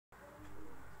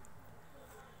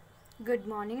Good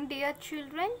morning, dear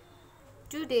children.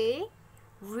 Today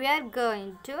we are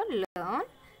going to learn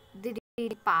the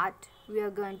reading part. We are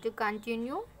going to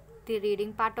continue the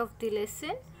reading part of the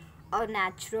lesson, our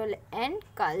natural and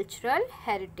cultural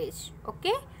heritage.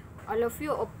 Okay, all of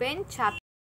you open chapter.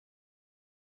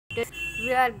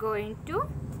 We are going to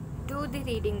do the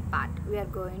reading part. We are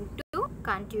going to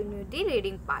continue the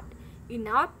reading part. In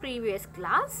our previous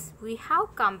class, we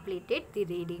have completed the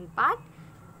reading part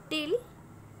till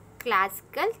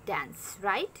classical dance,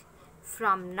 right?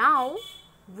 From now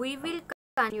we will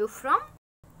continue from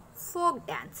folk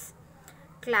dance.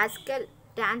 Classical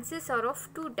dances are of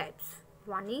two types.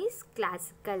 One is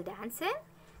classical dance and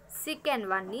second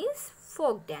one is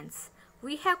folk dance.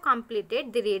 We have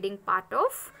completed the reading part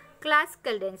of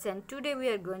classical dance and today we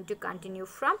are going to continue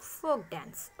from folk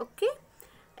dance. Okay,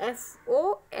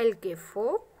 F-O-L-K,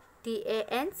 folk,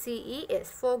 D-A-N-C-E-S,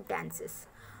 folk dances.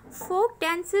 Folk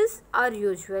dances are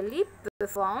usually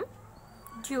performed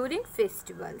during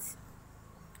festivals.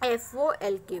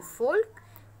 F-O-L-K, folk,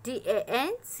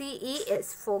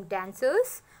 D-A-N-C-E-S, folk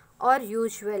dancers are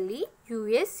usually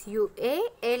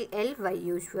U-S-U-A-L-L-Y,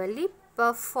 usually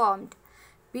performed.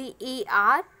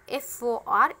 P-E-R-F-O-R-M-E-D,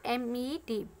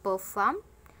 performed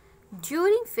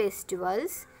during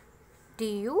festivals.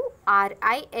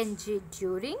 D-U-R-I-N-G,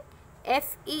 during.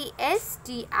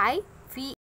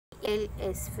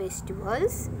 F-E-S-T-I-V-E-L-S,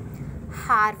 festivals.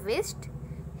 Harvest,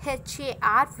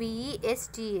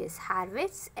 H-A-R-V-E-S-T-S,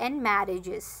 harvests and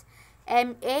marriages.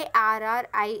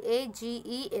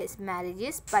 M-A-R-R-I-A-G-E-S,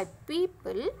 marriages by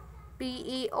people,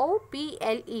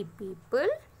 P-E-O-P-L-E, people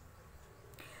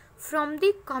from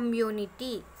the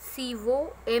community,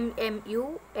 C-O-M-M-U-N-I-T-Y,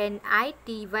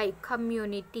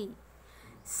 community.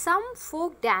 Some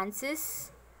folk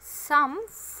dances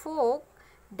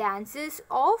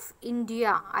of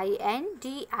India,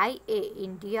 I-N-D-I-A,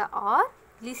 India, are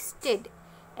listed,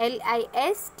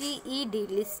 L-I-S-T-E-D,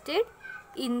 listed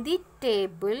in the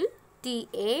table,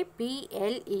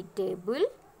 T-A-B-L-E, table,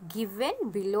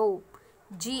 given below,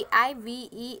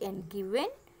 G-I-V-E-N, given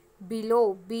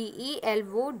below,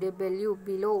 B-E-L-O-W,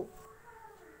 below.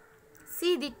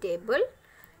 See the table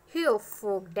here,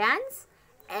 folk dance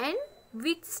and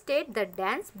which state the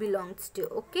dance belongs to.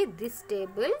 Okay, this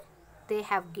table they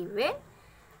have given.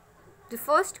 The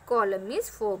first column is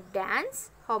folk dance,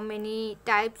 how many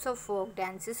types of folk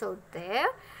dances out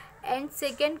there, and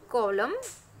second column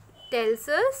tells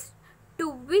us to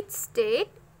which state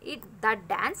that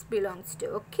dance belongs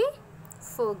to. Okay,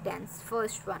 folk dance,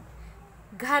 first one,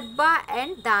 Garba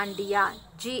and Dandiya,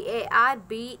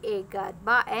 G-A-R-B-A,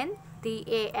 Garba and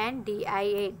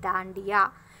D-A-N-D-I-A,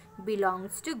 Dandiya,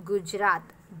 belongs to Gujarat,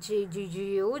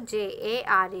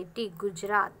 G-G-U-J-A-R-A-T,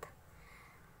 Gujarat.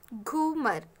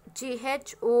 Ghumar,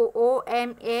 G-H-O-O-M-A-R,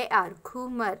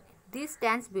 Ghumar, this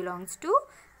dance belongs to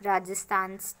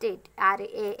Rajasthan state,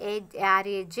 R-A-J-A-S-T-H-A-N,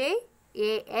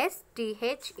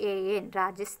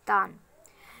 Rajasthan.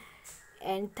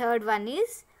 And third one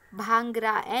is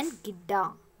Bhangra and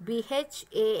Gidda, B-H-A-N-G-R-A,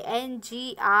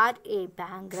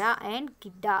 Bhangra and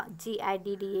Gidda,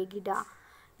 G-I-D-D-A, Gidda.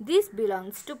 This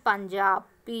belongs to Punjab,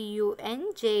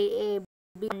 P-U-N-J-A-B,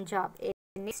 Punjab. And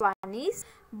next one is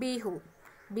Bihu,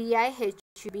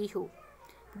 B-I-H-U, Bihu.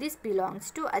 This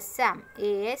belongs to Assam,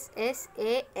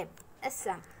 A-S-S-A-M,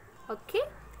 Assam. Okay.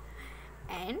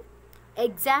 And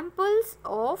examples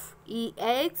of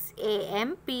E-X-A-M-P-L-E-S,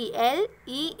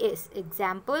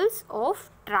 examples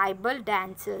of tribal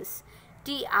dances,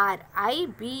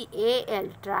 T-R-I-B-A-L,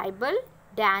 tribal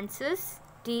dances,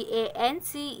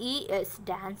 D-A-N-C-E-S,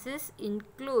 dances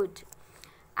include,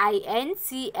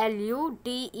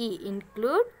 I-N-C-L-U-D-E,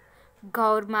 include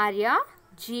Gaur-Maria,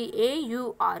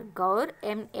 G-A-U-R, Gaur,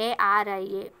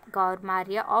 M-A-R-I-A,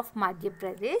 Gaur-Maria of Madhya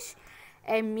Pradesh,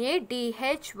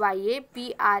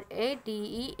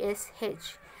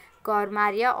 M-A-D-H-Y-A-P-R-A-D-E-S-H,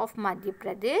 Gaur-Maria of Madhya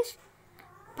Pradesh.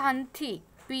 Panthi,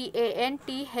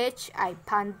 P-A-N-T-H-I,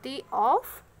 Panthi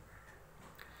of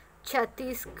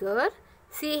Chhattisgarh,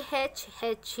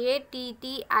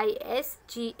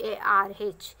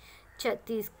 C-H-H-A-T-T-I-S-G-A-R-H,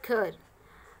 Chhattisgarh.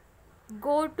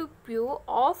 Gotipu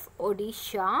of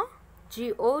Odisha,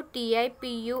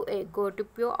 G-O-T-I-P-U-A,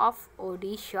 Gotipu of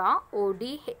Odisha,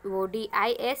 O-D-I-S-H-A,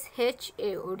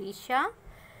 Odisha.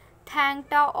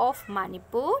 Thangta of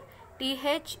Manipur,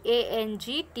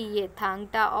 T-H-A-N-G-T-A,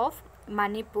 Thangta of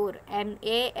Manipur,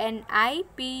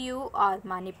 M-A-N-I-P-U-R,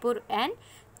 Manipur. And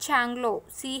Changlo,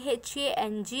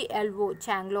 C-H-A-N-G-L-O,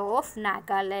 Changlo of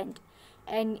Nagaland,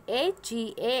 N-A-G-A-L-A-N-D,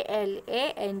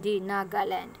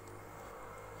 Nagaland.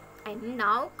 And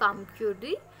now come to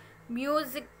the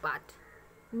music part.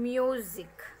 Music.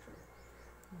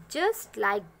 Just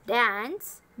like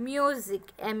dance,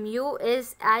 Music,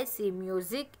 music,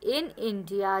 music in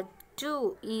India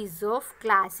too is of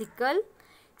classical,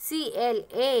 classical,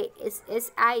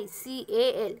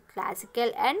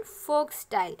 classical and folk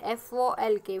style, folk,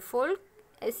 folk,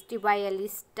 style,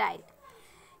 style.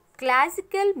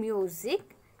 Classical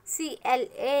music,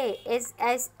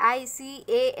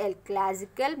 classical,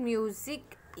 classical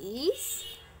music is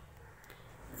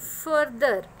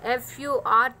further,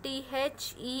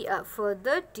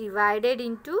 further divided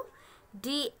into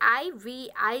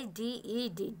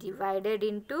divided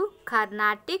into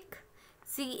Carnatic,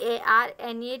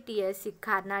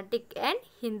 Carnatic and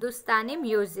Hindustani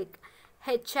music,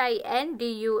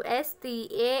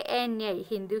 Hindustani,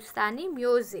 Hindustani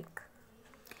music.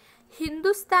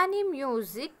 Hindustani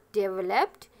music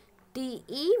developed,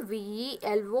 developed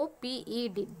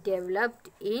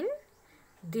in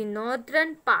the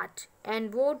northern part,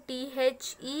 northern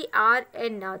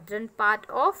part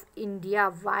of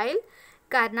India, while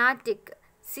Carnatic,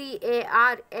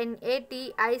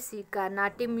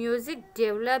 Carnatic music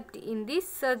developed in the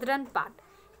southern part,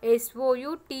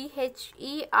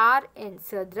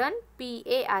 southern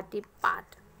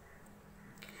part.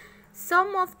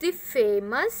 Some of the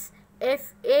famous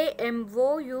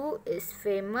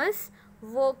famous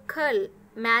vocal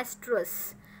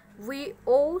masters, vocal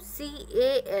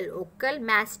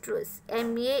masters,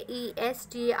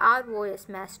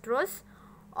 masters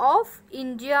of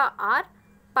India are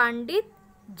Pandit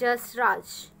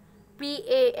Jasraj,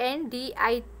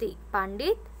 Pandit,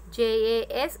 Pandit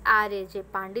Jasraj,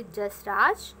 Pandit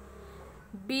Jasraj,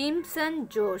 Bhimsen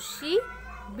Joshi,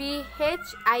 Bhimsen,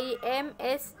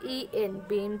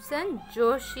 Bhimsen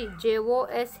Joshi,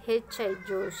 Joshi,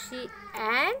 Joshi,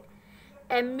 and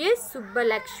M.S.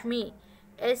 Subbalakshmi,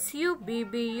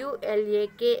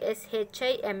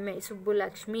 Subbulakshmi,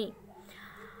 Subbulakshmi.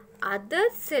 Other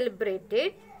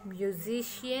celebrated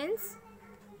musicians,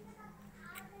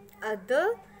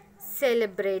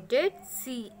 celebrated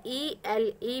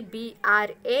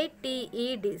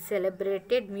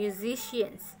celebrated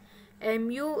musicians,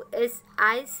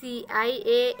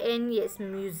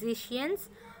 musicians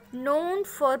known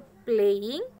for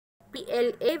playing,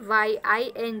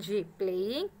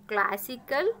 playing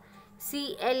classical,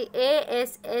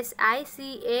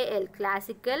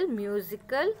 classical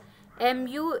musical,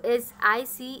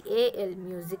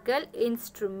 musical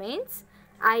instruments,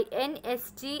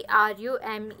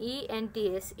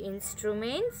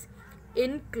 instruments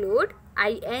include,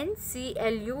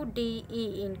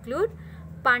 include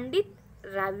Pandit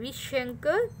Ravi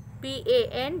Shankar,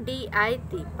 Pandit,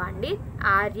 Pandit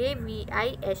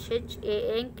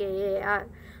Ravishkar,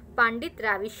 Pandit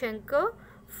Ravi Shankar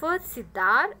for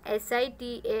sitar,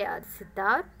 sitar,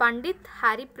 sitar, Pandit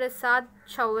Hari Prasad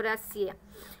Chaurasia,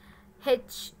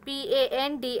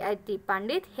 Pandit,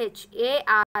 Pandit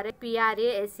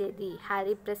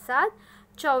Hari Prasad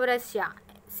Chaurasia,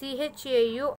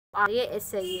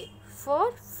 Chaurasia,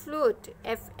 for flute,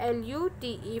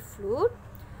 flute, flute,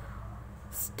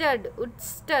 stud,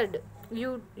 stud,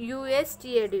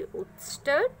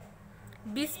 stud,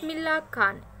 Bismillah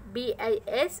Khan,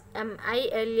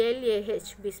 Bismillah,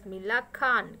 Bismillah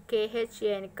Khan,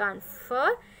 Khan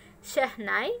for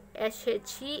Shahnai,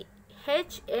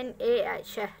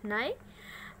 Shahnai,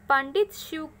 Pandit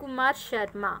Shiv Kumar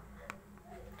Sharma,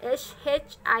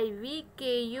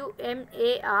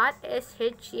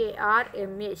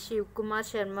 Shivkumar, Shiv Kumar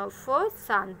Sharma for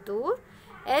Santur,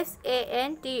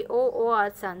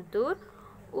 Santoor, Santur,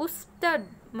 Ustad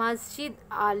Masjid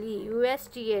Ali,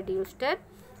 Ustad,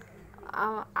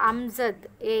 Amjad,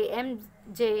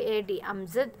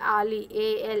 Amjad Ali,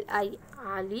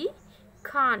 Ali,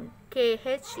 Khan,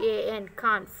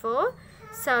 Khan for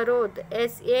Sarod,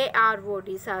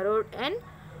 Sarod, Sarod, and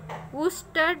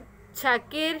Ustad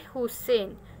Zakir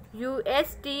Hussain,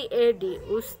 Ustad,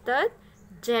 Ustad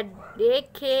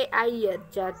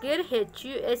Zakir,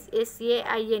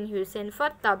 Hussain, Hussain for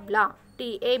tabla,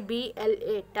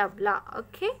 tabla, tabla.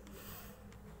 Okay,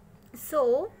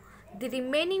 so the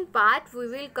remaining part we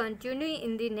will continue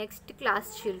in the next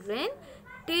class, children,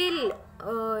 till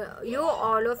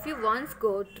all of you once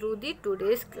go through the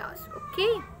today's class.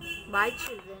 Okay, bye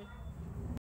children.